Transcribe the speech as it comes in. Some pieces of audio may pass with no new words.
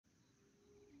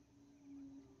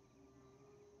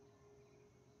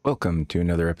Welcome to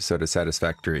another episode of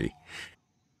Satisfactory.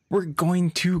 We're going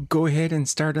to go ahead and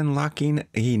start unlocking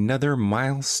another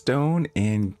milestone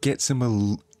and get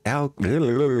some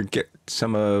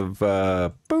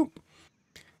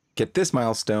get this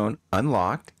milestone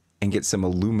unlocked and get some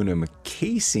aluminum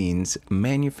casings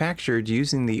manufactured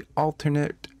using the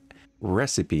alternate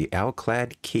recipe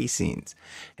Alclad casings.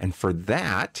 And for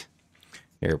that,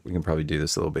 here we can probably do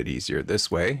this a little bit easier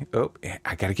this way. Oh,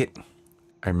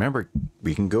 I remember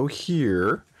we can go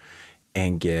here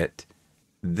and get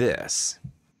this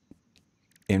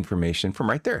information from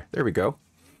right there. There we go.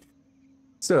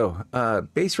 So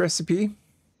base recipe,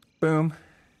 boom.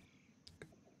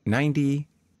 90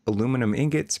 aluminum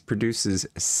ingots produces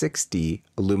 60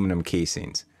 aluminum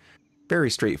casings. Very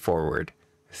straightforward,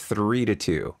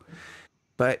 3-2.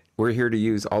 But we're here to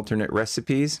use alternate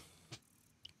recipes.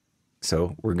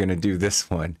 So we're going to do this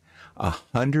one.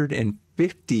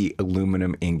 150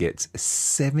 aluminum ingots,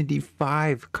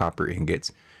 75 copper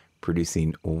ingots,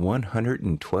 producing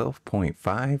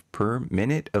 112.5 per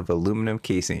minute of aluminum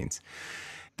casings.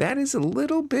 That is a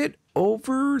little bit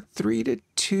over 3-2,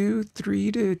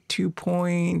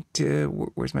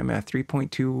 3-2. Where's my math?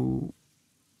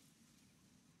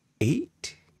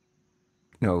 3.28?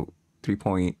 No,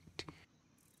 3.3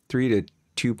 to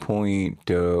 2.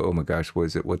 Oh my gosh, what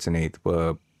is it? What's an eighth?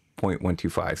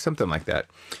 0.125, something like that.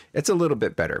 It's a little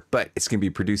bit better, but it's going to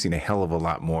be producing a hell of a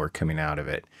lot more coming out of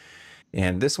it.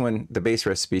 And this one, the base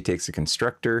recipe takes a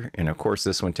constructor, and of course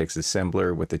this one takes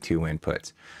assembler with the 2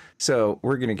 inputs. So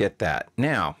we're going to get that.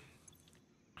 Now,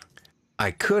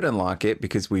 I could unlock it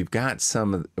because we've got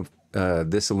some of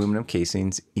this aluminum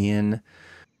casings in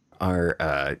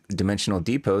our dimensional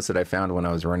depots that I found when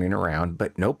I was running around,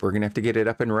 but nope, we're gonna have to get it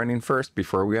up and running first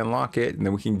before we unlock it, and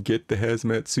then we can get the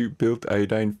hazmat suit built,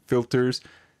 iodine filters,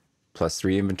 plus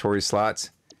 3 inventory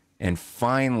slots, and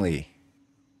finally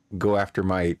go after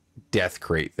my death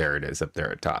crate. There it is up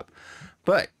there at top.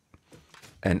 But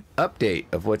an update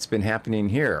of what's been happening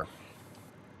here.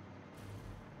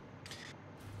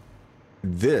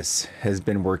 This has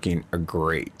been working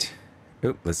great.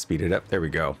 Oop, let's speed it up. There we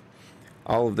go.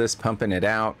 All of this pumping it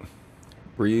out.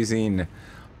 We're using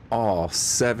all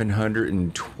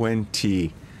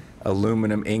 720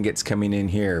 aluminum ingots coming in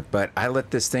here, but I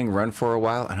let this thing run for a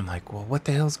while and I'm like, well, what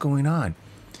the hell's going on?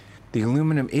 The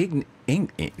aluminum the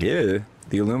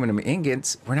aluminum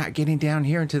ingots, we're not getting down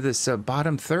here into this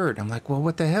bottom third. I'm like, well,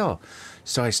 what the hell?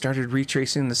 So I started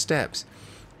retracing the steps.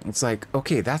 It's like,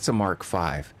 okay, that's a Mark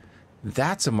V.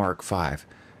 That's a Mark V. All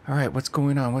right, what's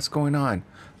going on? What's going on?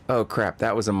 Oh crap,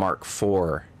 that was a Mark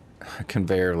IV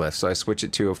conveyor lift. So I switched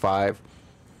it to a 5.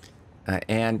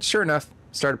 And sure enough,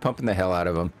 started pumping the hell out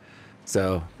of them.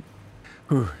 So,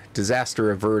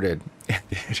 disaster averted.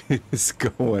 It is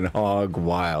going hog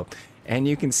wild. And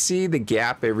you can see the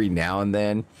gap every now and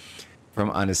then from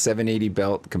on a 780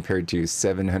 belt compared to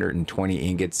 720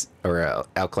 ingots or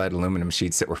Alclad aluminum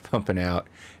sheets that we're pumping out.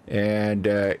 And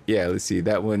yeah, let's see,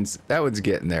 that one's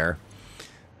getting there.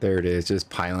 There it is, just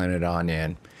piling it on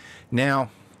in. Now,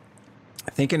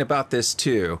 thinking about this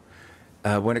too,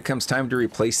 when it comes time to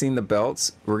replacing the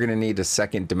belts, we're going to need a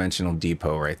second dimensional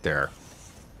depot right there.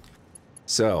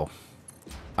 So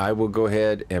I will go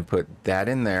ahead and put that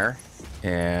in there,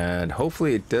 and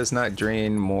hopefully it does not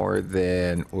drain more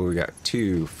than, well, we got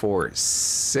 2, 4,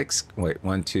 6, wait,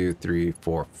 1, 2, 3,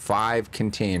 4, 5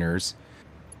 containers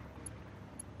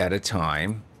at a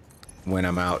time when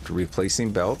I'm out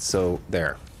replacing belts. So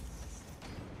there.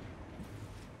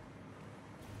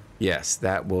 Yes,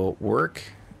 that will work.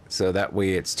 So that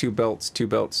way it's 2 belts, 2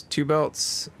 belts, 2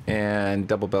 belts, and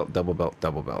double belt, double belt,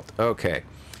 double belt. Okay.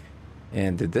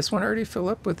 And did this one already fill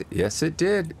up with it? Yes, it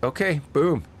did. Okay,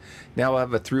 boom. Now I'll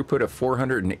have a throughput of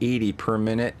 480 per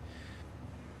minute.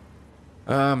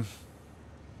 I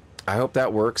hope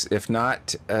that works. If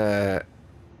not, I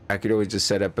could always just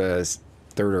set up a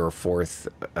 3rd or 4th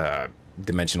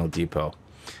dimensional depot.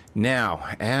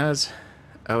 Now, as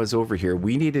I was over here,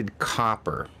 we needed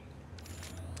copper.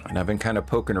 And I've been kind of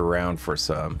poking around for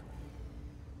some.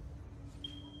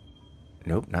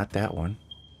 Nope, not that one.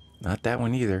 Not that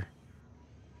one either.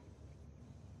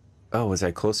 Oh, was I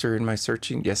closer in my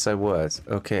searching? Yes, I was.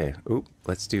 Okay. Oop,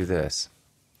 let's do this.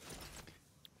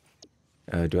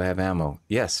 Do I have ammo?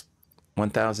 Yes.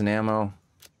 1,000 ammo.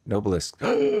 Nobelisks.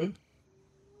 Where'd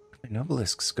my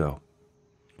Nobelisks go?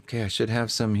 Okay, I should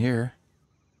have some here.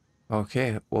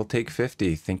 Okay, we'll take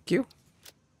 50. Thank you.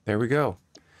 There we go.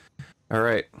 All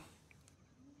right.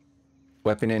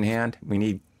 Weapon in hand. We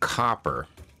need copper.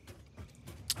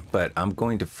 But I'm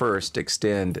going to first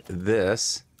extend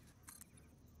this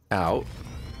out.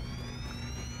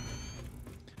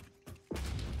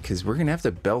 because we're going to have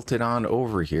to belt it on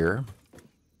over here.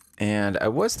 And I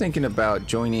was thinking about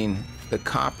joining the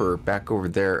copper back over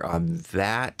there on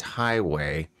that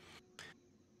highway,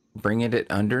 bringing it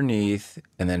underneath,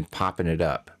 and then popping it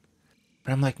up.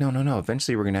 But I'm like, no, no, no.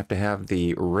 Eventually, we're going to have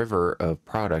the river of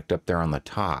product up there on the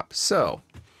top. So,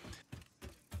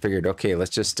 figured, okay,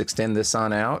 let's just extend this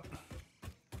on out.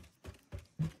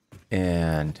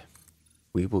 And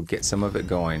we will get some of it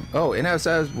going. Oh, and as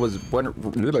I was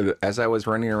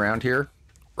running around here,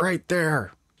 right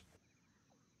there.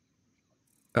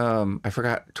 I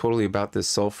forgot totally about this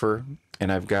sulfur,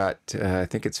 and I've got I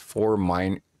think it's 4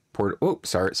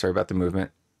 sorry about the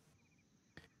movement.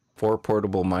 4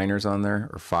 portable miners on there,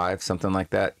 or 5, something like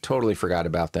that. Totally forgot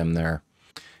about them there.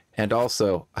 And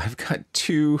also, I've got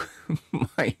 2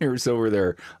 miners over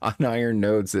there on iron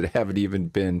nodes that haven't even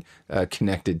been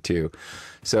connected to.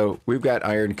 So we've got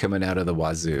iron coming out of the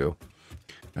wazoo.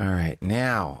 All right,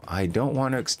 now I don't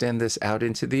want to extend this out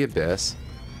into the abyss.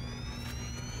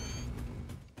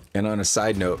 And on a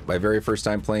side note, my very first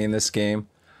time playing this game,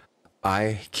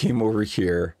 I came over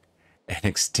here and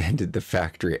extended the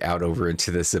factory out over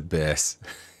into this abyss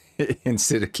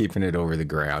instead of keeping it over the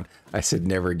ground. I said,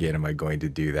 never again am I going to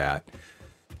do that.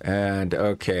 And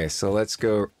okay, so let's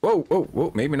go. Whoa, whoa,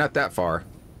 whoa, maybe not that far.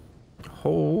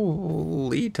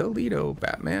 Holy Toledo,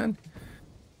 Batman.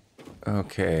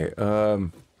 Okay,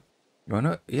 you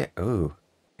wanna, yeah, oh,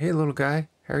 hey little guy,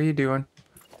 how are you doing?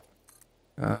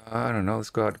 I don't know, let's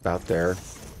go out about there.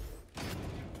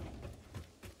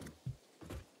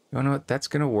 You know what, that's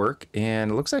gonna work, and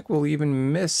it looks like we'll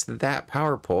even miss that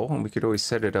power pole, and we could always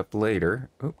set it up later.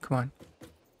 Oh, come on.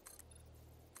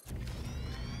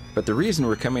 But the reason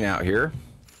we're coming out here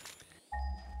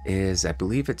is, I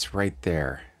believe it's right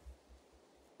there.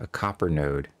 A copper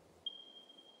node.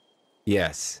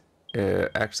 Yes,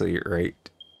 actually right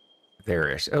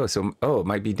there-ish. Oh, so, oh, it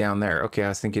might be down there. Okay, I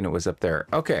was thinking it was up there.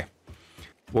 Okay.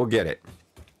 We'll get it.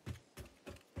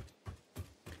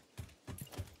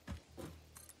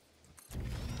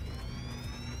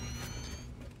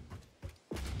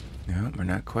 No, we're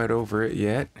not quite over it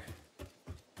yet.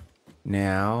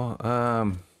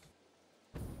 Now,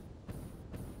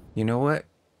 you know what?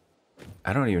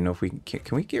 I don't even know if we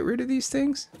can we get rid of these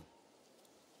things?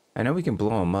 I know we can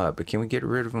blow them up, but can we get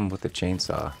rid of them with a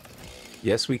chainsaw?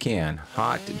 Yes, we can.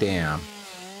 Hot damn.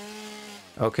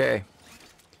 Okay.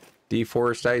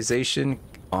 Deforestation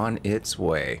on its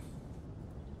way.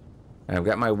 I've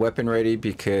got my weapon ready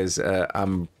because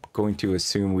I'm going to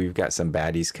assume we've got some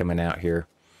baddies coming out here.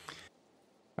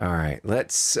 All right,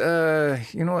 let's,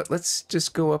 you know what? Let's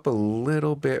just go up a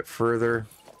little bit further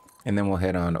and then we'll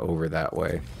head on over that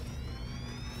way.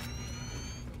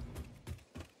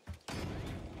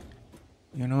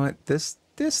 You know what? This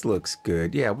looks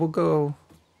good. Yeah, we'll go.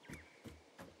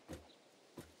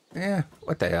 Yeah,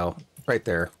 what the hell? Right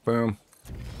there. Boom.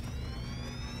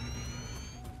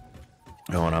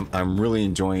 Oh, and I'm really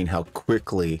enjoying how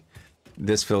quickly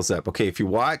this fills up. Okay, if you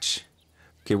watch,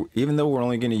 okay, even though we're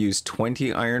only going to use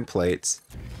 20 iron plates,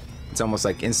 it's almost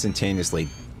like instantaneously,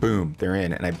 boom, they're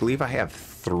in. And I believe I have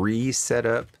 3 set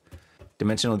up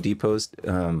dimensional depots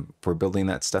for building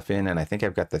that stuff in, and I think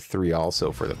I've got the 3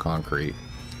 also for the concrete.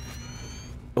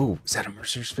 Oh, is that a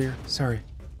Mercer sphere? Sorry.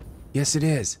 Yes, it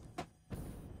is.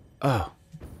 Oh.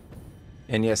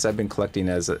 And yes, I've been collecting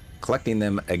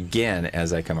them again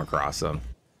as I come across them.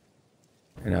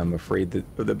 And I'm afraid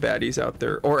that the baddies out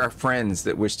there, or our friends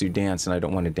that wish to dance, and I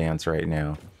don't want to dance right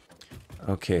now.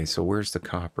 Okay, so where's the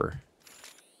copper?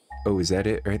 Oh, is that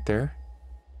it right there?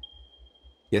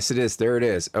 Yes, it is. There it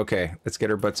is. Okay, let's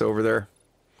get our butts over there.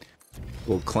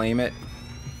 We'll claim it.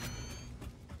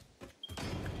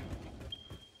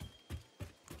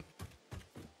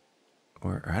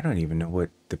 Or I don't even know what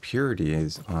the purity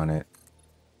is on it.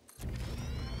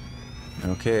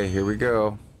 Okay, here we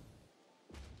go.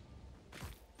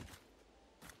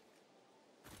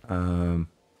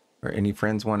 Or any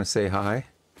friends want to say hi?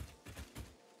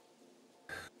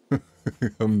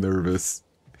 I'm nervous.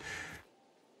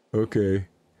 Okay.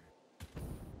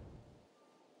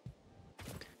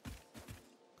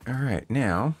 All right,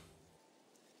 now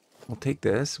we'll take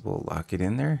this, we'll lock it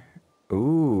in there.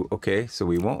 Ooh, okay, so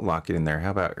we won't lock it in there.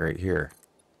 How about right here?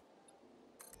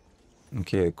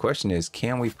 Okay, the question is,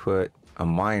 can we put a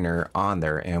miner on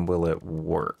there and will it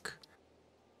work?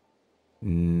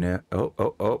 No. Oh,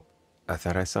 oh, oh. I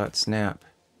thought I saw it snap.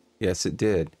 Yes, it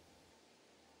did.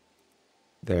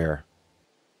 There.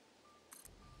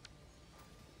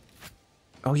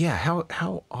 Oh yeah,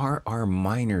 how are our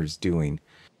miners doing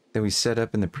that we set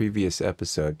up in the previous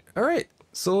episode? All right,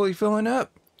 slowly filling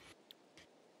up.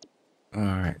 All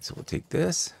right, so we'll take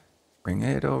this. Bring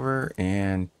it over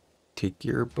and take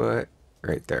your butt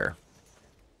right there.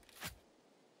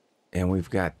 And we've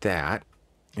got that.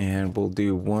 And we'll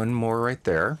do one more right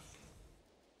there.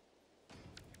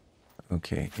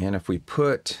 Okay, and if we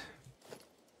put,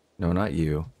 no, not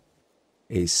you,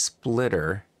 a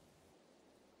splitter.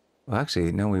 Well,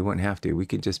 actually, no, we wouldn't have to. We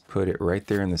could just put it right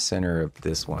there in the center of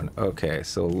this one. Okay,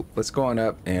 so let's go on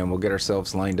up and we'll get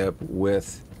ourselves lined up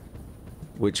with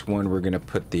which one we're going to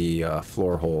put the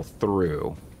floor hole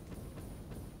through.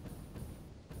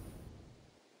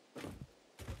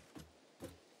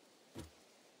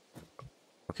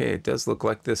 Okay, it does look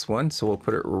like this one, so we'll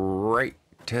put it right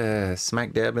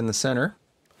smack dab in the center.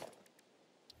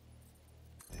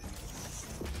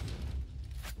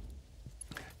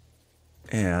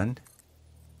 And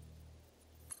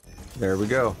there we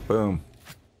go. Boom.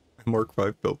 Mark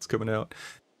 5 belt's coming out.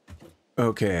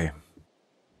 Okay.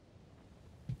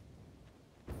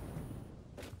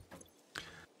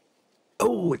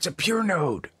 Oh, it's a pure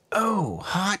node. Oh,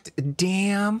 hot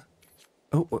damn.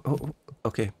 Oh,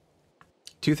 okay.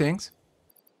 Two things.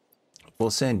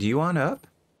 We'll send you on up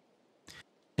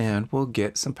and we'll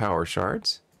get some power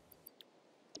shards.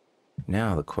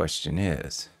 Now the question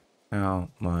is, how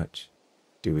much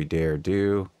do we dare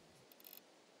do?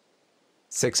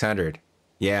 600.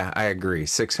 Yeah, I agree.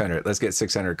 600. Let's get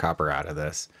 600 copper out of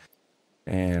this.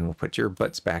 And we'll put your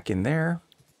butts back in there.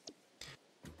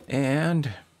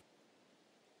 And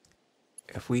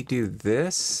if we do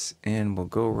this, and we'll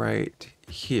go right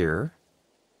here.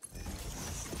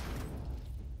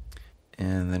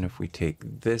 And then if we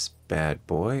take this bad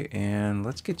boy, and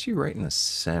let's get you right in the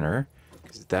center,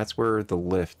 because that's where the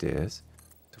lift is.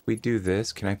 So if we do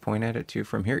this, can I point at it too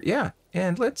from here? Yeah,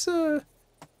 and let's, no,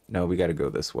 we got to go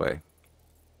this way.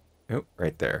 Oh,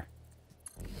 right there.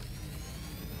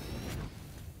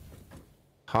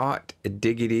 Hot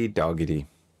diggity doggity.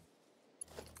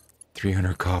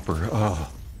 300 copper.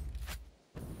 Oh.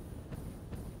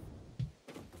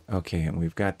 Okay, and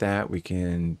we've got that. We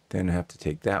can then have to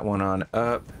take that one on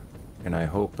up. And I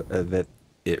hope that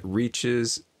it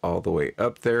reaches all the way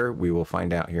up there. We will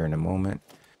find out here in a moment.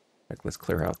 Like, let's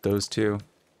clear out those two.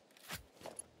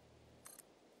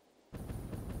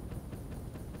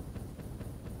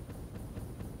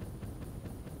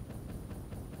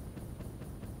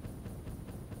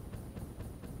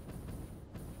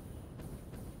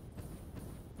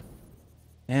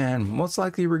 And most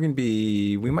likely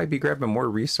we might be grabbing more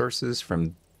resources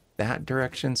from that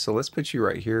direction. So let's put you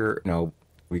right here. No,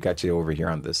 we got you over here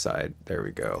on this side. There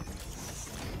we go.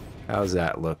 How's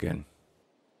that looking?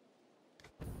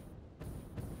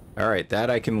 All right, that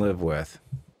I can live with.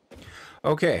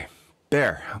 Okay,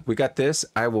 there, we got this.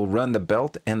 I will run the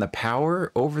belt and the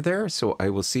power over there. So I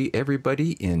will see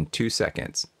everybody in 2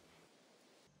 seconds.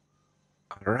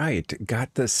 All right,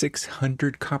 got the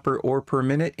 600 copper ore per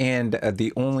minute, and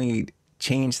the only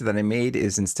change that I made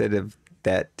is instead of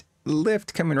that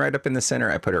lift coming right up in the center,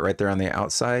 I put it right there on the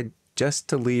outside just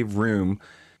to leave room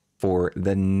for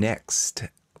the next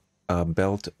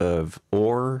belt of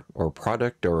ore or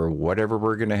product or whatever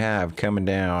we're going to have coming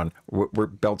down.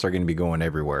 Belts are going to be going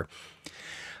everywhere.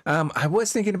 I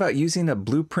was thinking about using a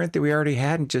blueprint that we already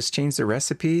had and just change the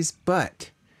recipes, but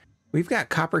we've got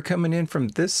copper coming in from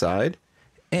this side.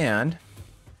 And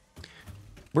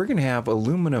we're going to have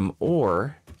aluminum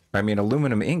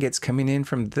ingots coming in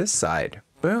from this side.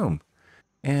 Boom.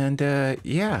 And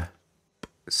yeah.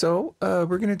 So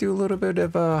we're going to do a little bit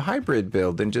of a hybrid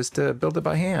build and just build it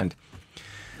by hand.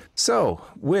 So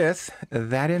with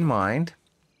that in mind,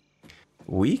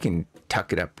 we can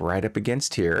tuck it up right up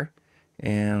against here.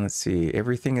 And let's see,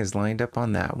 everything is lined up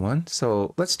on that one.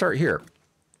 So let's start here.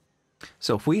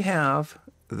 So if we have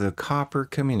the copper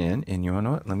coming in, and you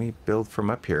know what, let me build from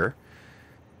up here.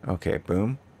 Okay,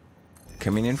 boom,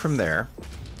 coming in from there.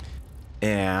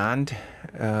 And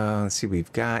let's see,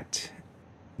 we've got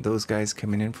those guys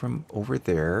coming in from over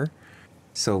there.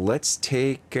 So let's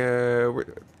take an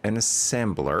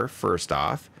assembler first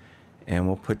off, and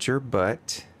we'll put your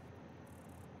butt,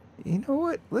 you know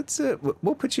what, let's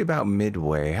we'll put you about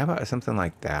midway. How about something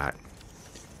like that?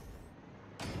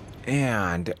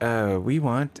 And we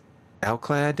want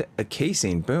Alclad a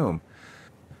casing. Boom.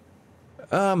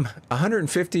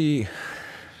 150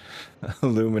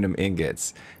 aluminum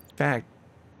ingots. In fact,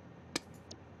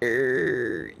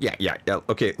 yeah.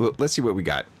 Okay, let's see what we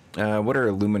got. What are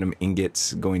aluminum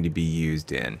ingots going to be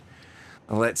used in?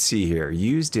 Let's see here.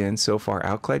 Used in so far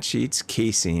Alclad sheets,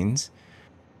 casings.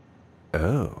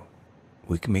 Oh,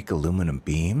 we can make aluminum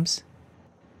beams.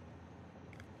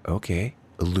 Okay,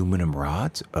 aluminum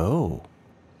rods. Oh.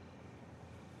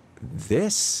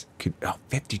 this could, oh,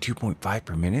 52.5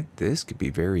 per minute. This could be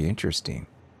very interesting.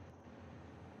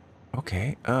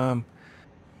 Okay. I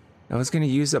was going to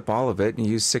use up all of it and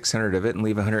use 600 of it and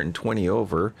leave 120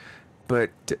 over. But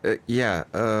yeah,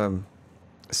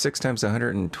 6 times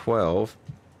 112.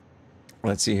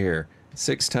 Let's see here.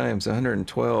 6 times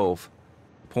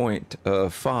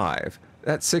 112.5.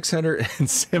 That's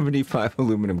 675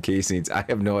 aluminum casings. I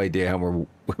have no idea how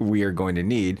we are going to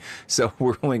need. So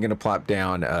we're only going to plop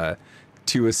down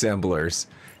 2 assemblers.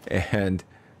 And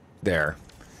there.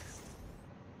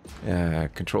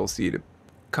 Control C to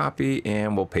copy,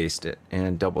 and we'll paste it.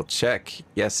 And double check.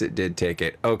 Yes, it did take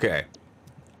it. Okay.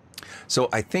 So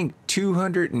I think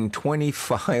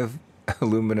 225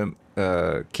 aluminum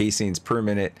casings per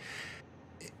minute.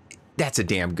 That's a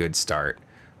damn good start.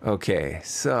 Okay,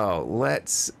 so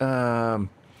let's, I'm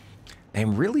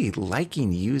really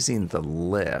liking using the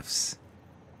lifts.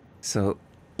 So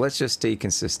let's just stay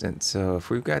consistent. So if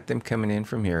we've got them coming in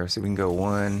from here, so we can go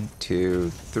 1,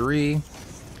 2, 3.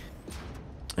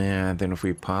 And then if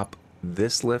we pop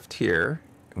this lift here,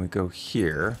 and we go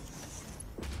here,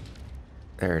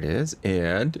 there it is.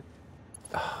 And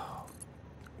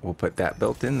we'll put that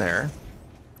built in there.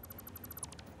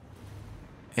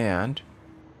 And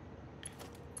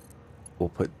we'll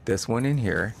put this one in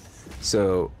here.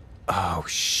 So, oh,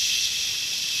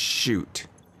 shoot.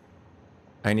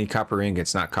 I need copper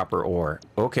ingots, not copper ore.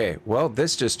 Okay, well,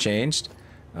 this just changed.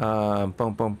 Boom,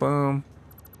 boom, boom.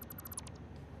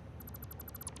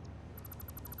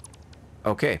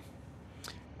 Okay.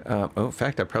 Oh, in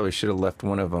fact, I probably should have left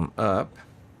one of them up.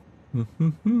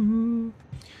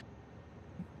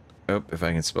 Oh, if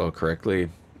I can spell correctly.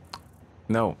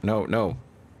 No, no, no.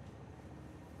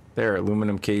 There,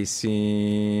 aluminum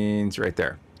casings right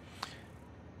there.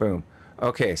 Boom.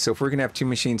 Okay, so if we're gonna have 2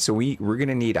 machines, so we're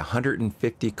gonna need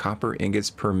 150 copper ingots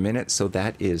per minute, so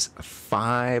that is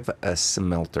 5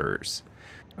 smelters.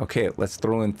 Okay, let's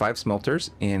throw in 5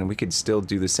 smelters, and we could still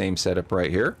do the same setup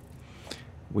right here.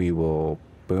 We will,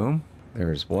 boom,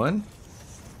 there's 1,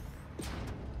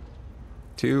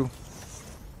 2,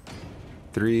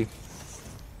 3,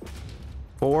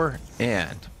 4,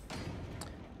 and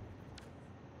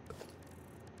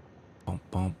bum,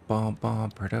 bum, bum,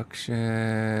 bum,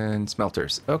 production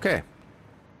smelters. Okay.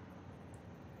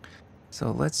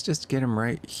 So let's just get them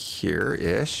right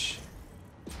here-ish.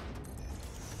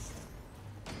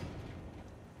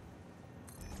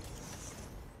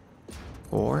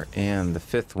 Four, and the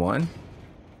 5th one.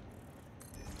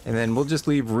 And then we'll just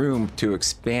leave room to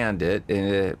expand it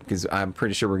because I'm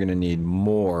pretty sure we're going to need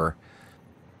more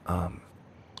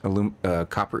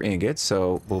copper ingots.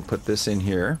 So we'll put this in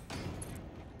here.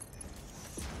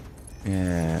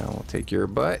 And we'll take your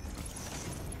butt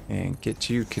and get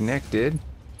you connected.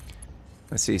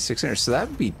 Let's see, 600. So that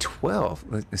would be 12.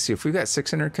 Let's see, if we've got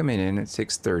 600 coming in, it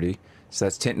takes 30. So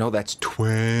that's 10. No, that's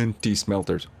 20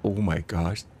 smelters. Oh my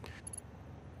gosh.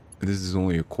 This is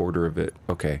only a quarter of it.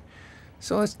 Okay.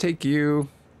 So let's take you.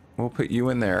 We'll put you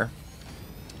in there.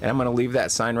 And I'm going to leave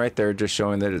that sign right there, just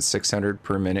showing that it's 600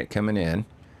 per minute coming in.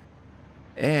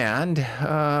 And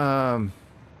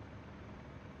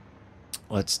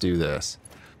let's do this.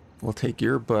 We'll take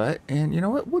your butt, and you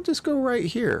know what? We'll just go right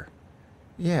here.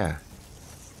 Yeah.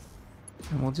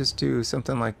 And we'll just do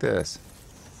something like this.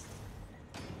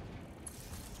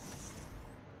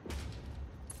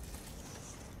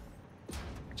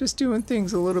 Just doing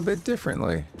things a little bit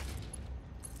differently.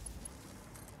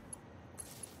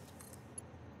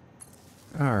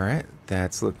 All right,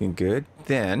 that's looking good.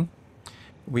 Then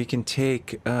we can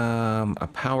take a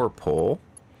power pole,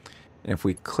 and if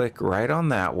we click right on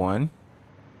that one,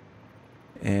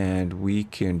 and we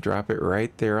can drop it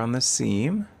right there on the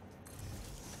seam,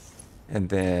 and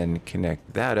then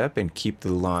connect that up and keep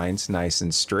the lines nice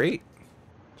and straight.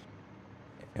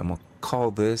 And we'll call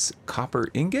this copper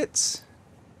ingots.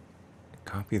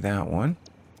 Copy that one.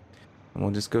 And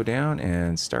we'll just go down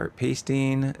and start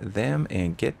pasting them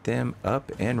and get them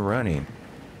up and running.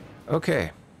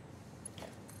 Okay.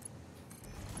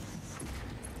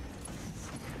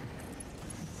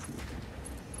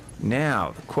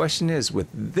 Now, the question is, with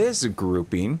this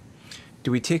grouping,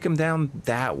 do we take them down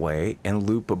that way and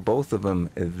loop both of them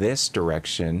this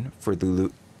direction for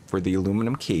the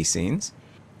aluminum casings?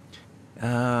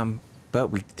 But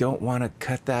we don't want to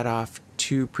cut that off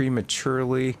too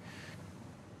prematurely.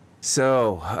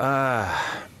 So,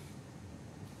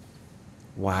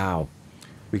 wow.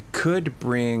 We could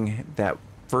bring that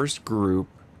first group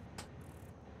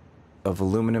of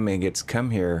aluminum ingots,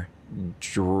 come here,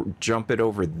 jump it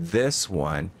over this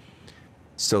one,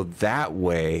 so that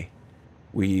way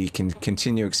we can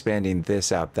continue expanding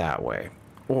this out that way.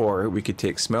 Or we could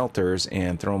take smelters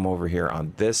and throw them over here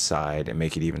on this side and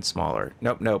make it even smaller.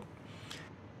 Nope, nope.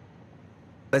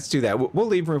 Let's do that. We'll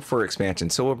leave room for expansion.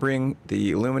 So we'll bring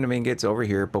the aluminum ingots over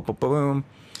here. Boom, boom, boom.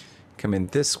 Come in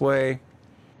this way.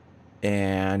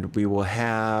 And we will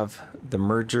have the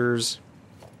mergers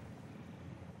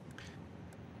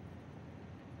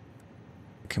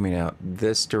coming out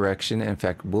this direction. In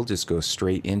fact, we'll just go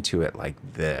straight into it like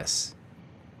this.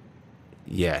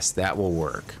 Yes, that will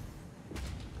work.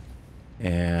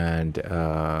 And,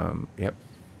 yep,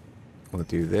 we'll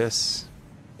do this.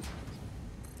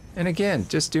 And again,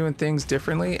 just doing things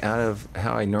differently out of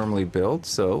how I normally build.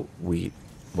 So we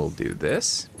will do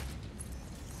this.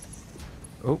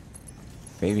 Oh,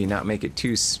 maybe not make it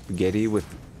too spaghetti with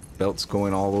belts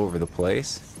going all over the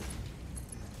place.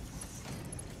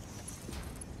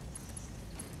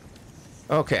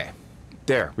 Okay,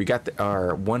 there, we got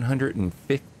our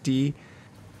 150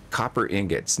 copper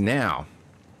ingots. Now,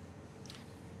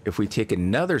 if we take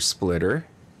another splitter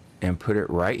and put it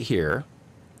right here,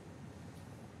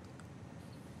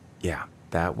 yeah,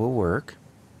 that will work.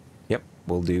 Yep,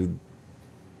 we'll do...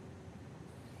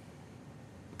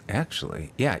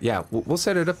 Actually, yeah, we'll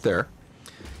set it up there.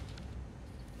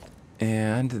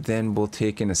 And then we'll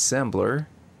take an assembler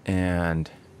and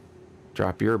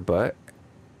drop your butt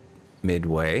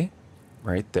midway,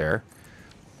 right there.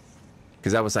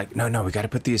 Because I was like, no, we got to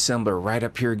put the assembler right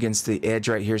up here against the edge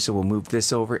right here, so we'll move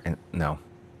this over. And no,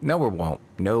 we won't.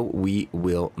 No, we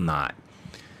will not.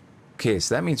 Okay,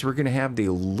 so that means we're going to have the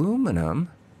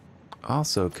aluminum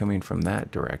also coming from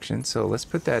that direction. So let's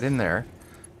put that in there.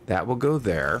 That will go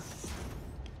there.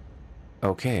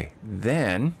 Okay,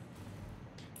 then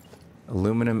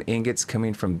aluminum ingots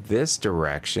coming from this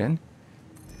direction.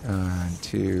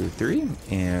 2, 3,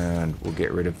 and we'll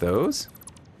get rid of those.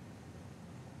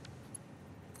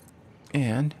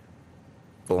 And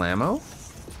blammo.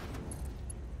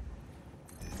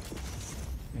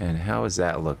 And how is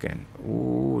that looking?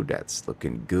 Ooh, that's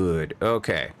looking good.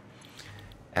 Okay.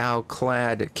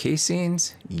 Alclad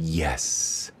casings.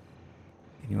 Yes.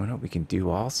 And you know what we can do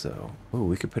also? Ooh,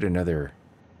 we could put another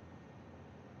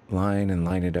line and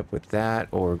line it up with that,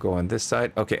 or go on this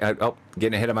side. Okay. Oh,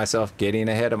 getting ahead of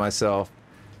myself.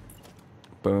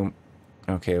 Boom.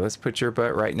 Okay, let's put your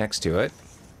butt right next to it.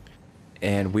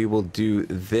 And we will do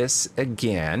this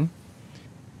again.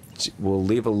 We'll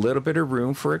leave a little bit of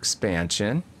room for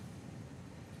expansion.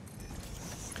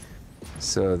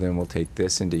 So then we'll take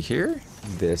this into here,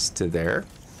 this to there.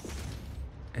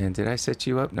 And did I set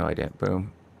you up? No, I didn't.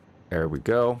 Boom. There we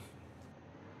go.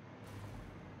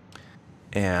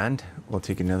 And we'll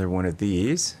take another one of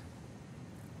these.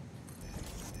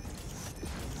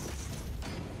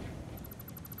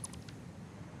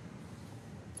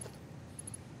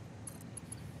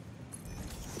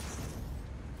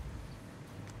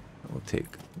 We'll take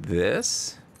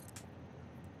this.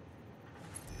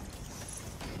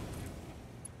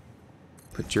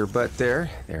 Put your butt there.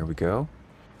 There we go.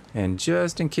 And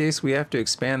just in case we have to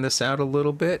expand this out a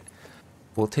little bit,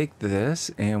 we'll take this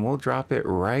and we'll drop it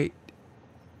right.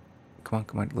 Come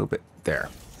on, a little bit there.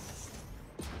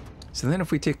 So then if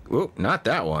we take, oh, not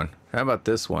that one. How about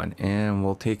this one? And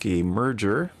we'll take a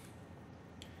merger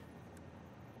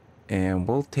and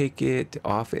we'll take it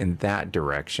off in that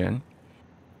direction.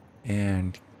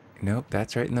 And nope,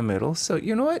 that's right in the middle. So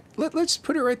you know what? Let's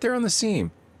put it right there on the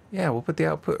seam. Yeah, we'll put the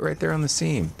output right there on the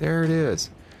seam. There it is.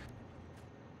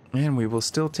 And we will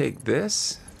still take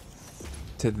this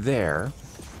to there.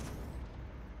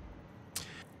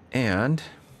 And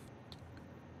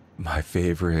my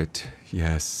favorite,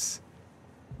 yes.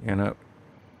 You know,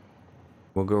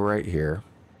 we'll go right here.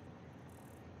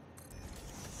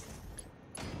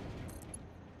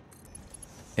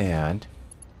 And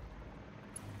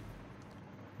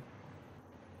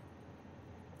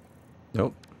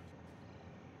nope.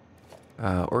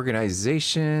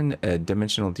 Organization,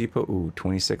 dimensional depot. Ooh,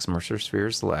 26 Mercer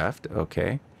spheres left.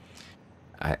 Okay.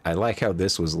 I like how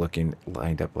this was looking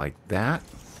lined up like that.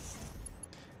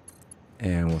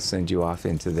 And we'll send you off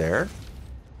into there.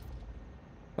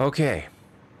 Okay.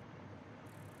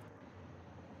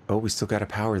 Oh, we still got to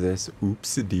power this.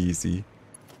 Oops-a-daisy.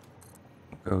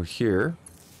 Go here.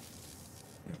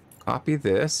 Copy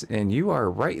this. And you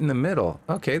are right in the middle.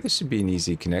 Okay, this should be an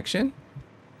easy connection.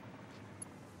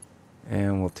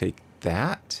 And we'll take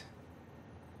that.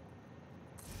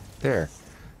 There.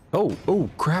 Oh,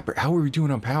 crap. How are we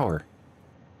doing on power?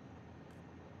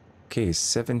 Okay,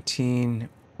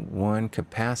 17.1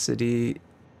 capacity.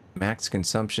 Max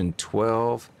consumption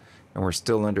 12. And we're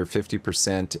still under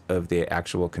 50% of the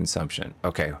actual consumption.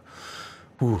 Okay.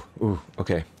 Ooh,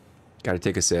 okay. Got to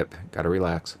take a sip. Got to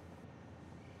relax.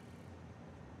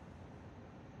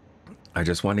 I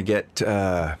just want to get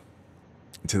to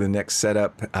the next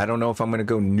setup. I don't know if I'm going to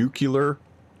go nuclear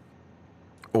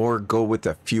or go with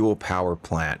a fuel power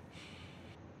plant.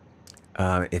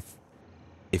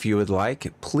 If you would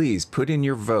like, please put in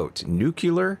your vote,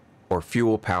 nuclear or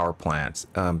fuel power plants,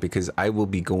 because I will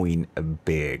be going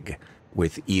big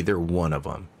with either one of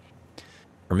them.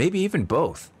 Or maybe even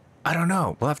both. I don't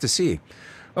know. We'll have to see.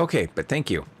 Okay, but thank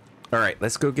you. All right,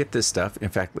 let's go get this stuff. In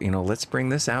fact, let's bring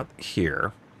this out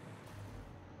here.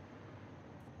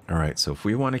 All right, so if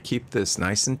we want to keep this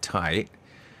nice and tight,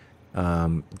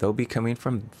 they'll be coming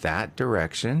from that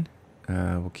direction.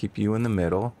 We'll keep you in the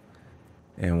middle,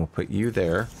 and we'll put you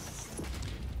there.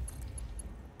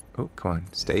 Oh, come on,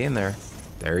 stay in there.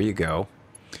 There you go.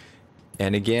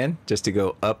 And again, just to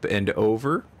go up and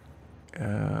over.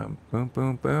 Boom,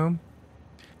 boom, boom.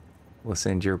 We'll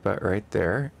send your butt right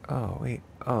there. Oh, wait.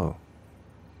 Oh.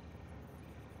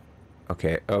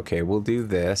 Okay, we'll do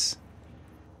this.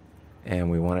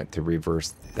 And we want it to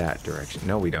reverse that direction.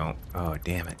 No, we don't. Oh,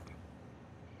 damn it.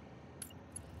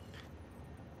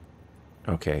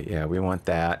 Okay, yeah, we want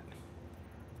that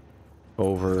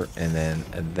over and then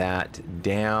that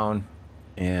down.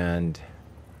 And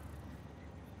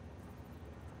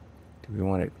do we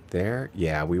want it there?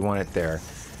 Yeah, we want it there.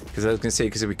 Because I was going to say,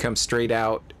 because if we come straight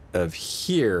out of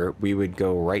here, we would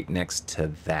go right next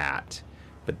to that.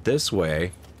 But this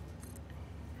way,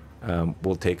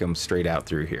 we'll take them straight out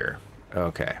through here.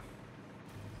 Okay.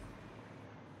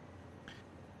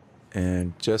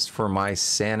 And just for my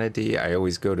sanity, I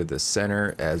always go to the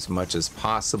center as much as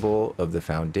possible of the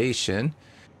foundation.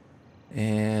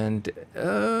 And,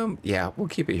 yeah, we'll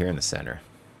keep it here in the center.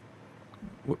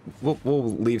 We'll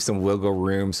leave some wiggle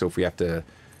room, so if we have to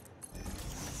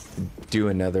do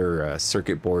another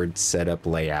circuit board setup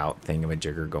layout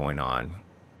thingamajigger going on.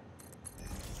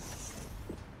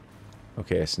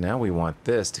 Okay, so now we want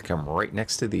this to come right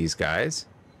next to these guys.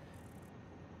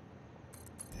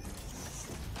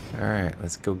 All right,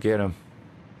 let's go get them.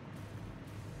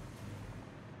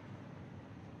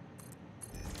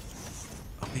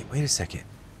 Oh, wait a second.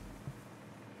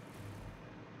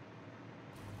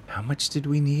 How much did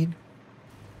we need?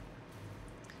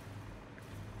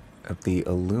 Of the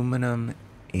aluminum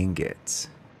ingots.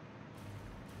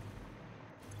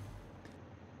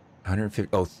 150.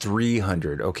 Oh,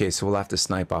 300. Okay, so we'll have to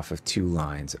snipe off of 2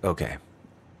 lines. Okay.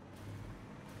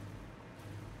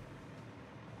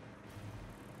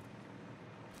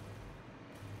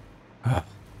 Oh,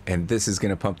 and this is going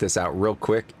to pump this out real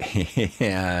quick.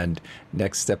 And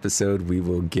next episode, we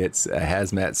will get a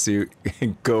hazmat suit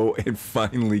and go and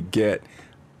finally get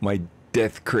my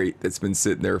death crate that's been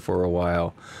sitting there for a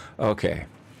while. Okay.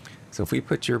 So if we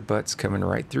put your butts coming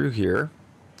right through here.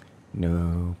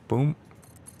 No. Boom.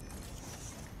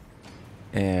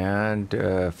 And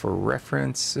for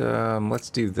reference, let's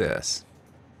do this.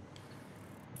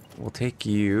 We'll take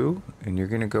you, and you're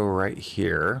going to go right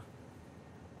here.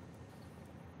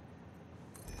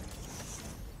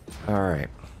 All right.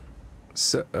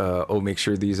 So, make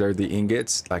sure these are the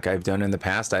ingots. Like I've done in the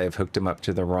past, I have hooked them up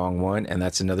to the wrong one, and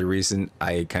that's another reason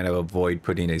I kind of avoid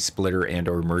putting a splitter and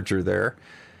or merger there.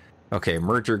 Okay,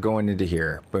 merger going into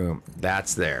here. Boom.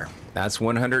 That's there. That's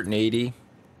 180.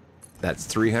 That's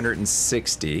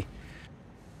 360.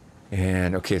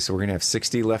 And okay, so we're going to have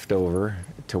 60 left over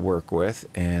to work with.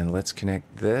 And let's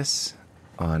connect this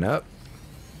on up.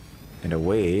 And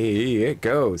away it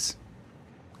goes.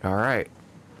 All right.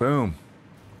 Boom.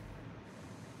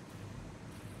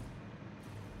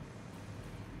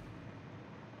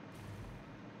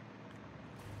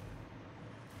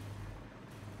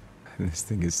 This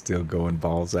thing is still going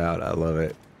balls out. I love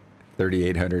it.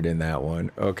 3,800 in that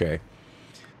one. Okay.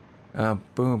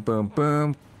 Boom, boom,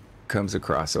 boom. Comes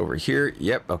across over here.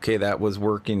 Yep. Okay, that was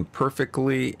working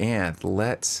perfectly. And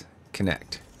let's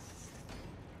connect.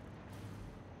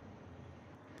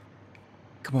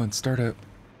 Come on, start up.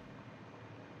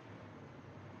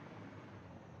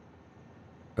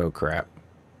 Oh, crap.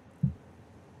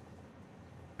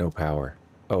 No power.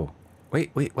 Oh, wait,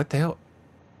 what the hell?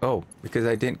 Oh, because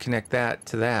I didn't connect that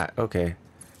to that. Okay.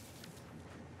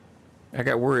 I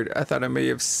got worried. I thought I may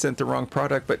have sent the wrong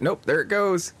product, but nope, there it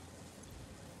goes.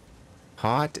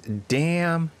 Hot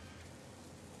damn.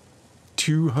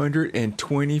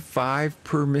 225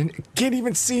 per minute. Can't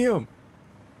even see him.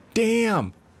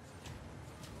 Damn.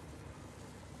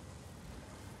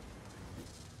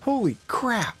 Holy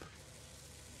crap.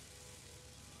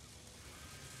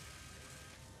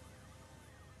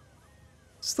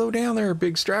 Slow down there,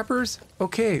 big strappers.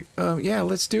 Okay, yeah,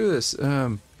 let's do this.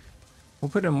 We'll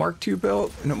put a Mark II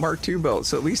belt and a Mark II belt,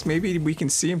 so at least maybe we can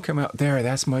see him come out. There,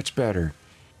 that's much better.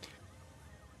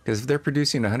 Because if they're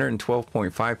producing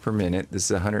 112.5 per minute, this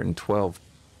is 112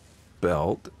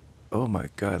 belt. Oh my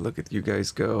God, look at you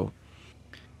guys go.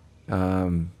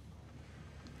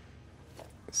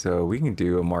 So we can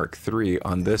do a Mark III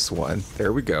on this one.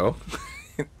 There we go.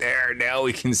 There, now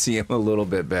we can see him a little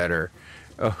bit better.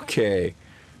 Okay.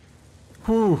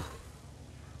 Whew.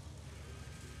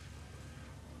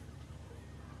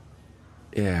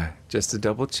 Yeah, just to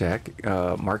double check.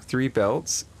 Mark III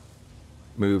belts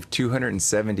move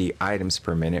 270 items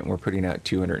per minute. We're putting out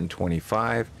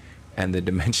 225. And the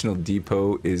dimensional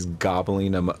depot is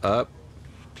gobbling them up.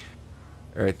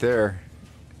 Right there.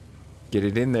 Get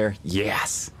it in there.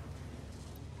 Yes.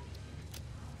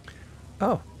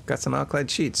 Oh, got some alclad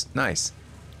sheets. Nice.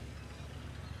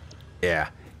 Yeah.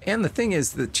 And the thing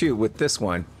is that too, with this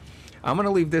one, I'm going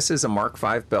to leave this as a Mark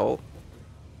V belt.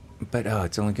 But oh,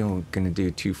 it's only going to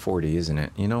do 240, isn't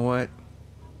it? You know what?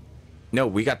 No,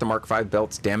 we got the Mark V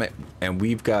belts, damn it. And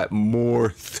we've got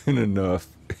more than enough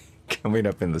coming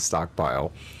up in the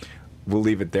stockpile. We'll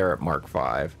leave it there at Mark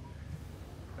V.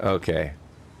 Okay.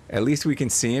 At least we can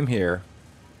see him here.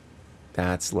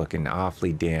 That's looking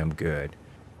awfully damn good.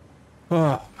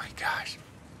 Oh my gosh.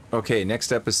 Okay,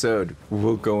 next episode,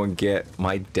 we'll go and get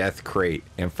my death crate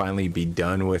and finally be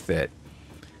done with it.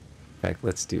 In fact,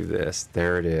 let's do this.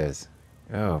 There it is.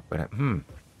 Oh, but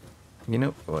you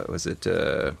know, what was it?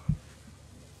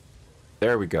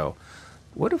 There we go.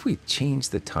 What if we change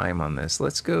the time on this?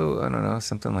 Let's go, I don't know,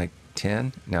 something like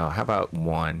 10? No, how about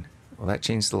 1? Will that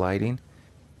change the lighting?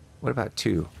 What about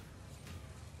 2?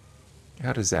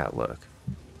 How does that look?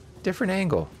 Different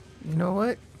angle. You know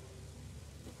what?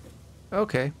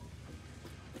 Okay.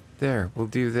 There, we'll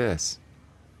do this.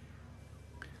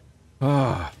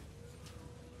 Oh.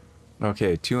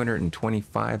 Okay,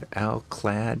 225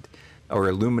 alclad or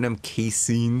aluminum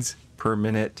casings per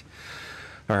minute.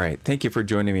 All right, thank you for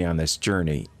joining me on this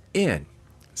journey in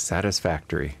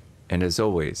Satisfactory. And as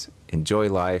always, enjoy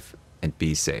life and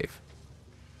be safe.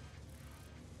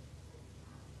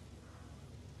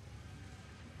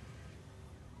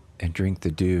 And drink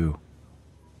the dew.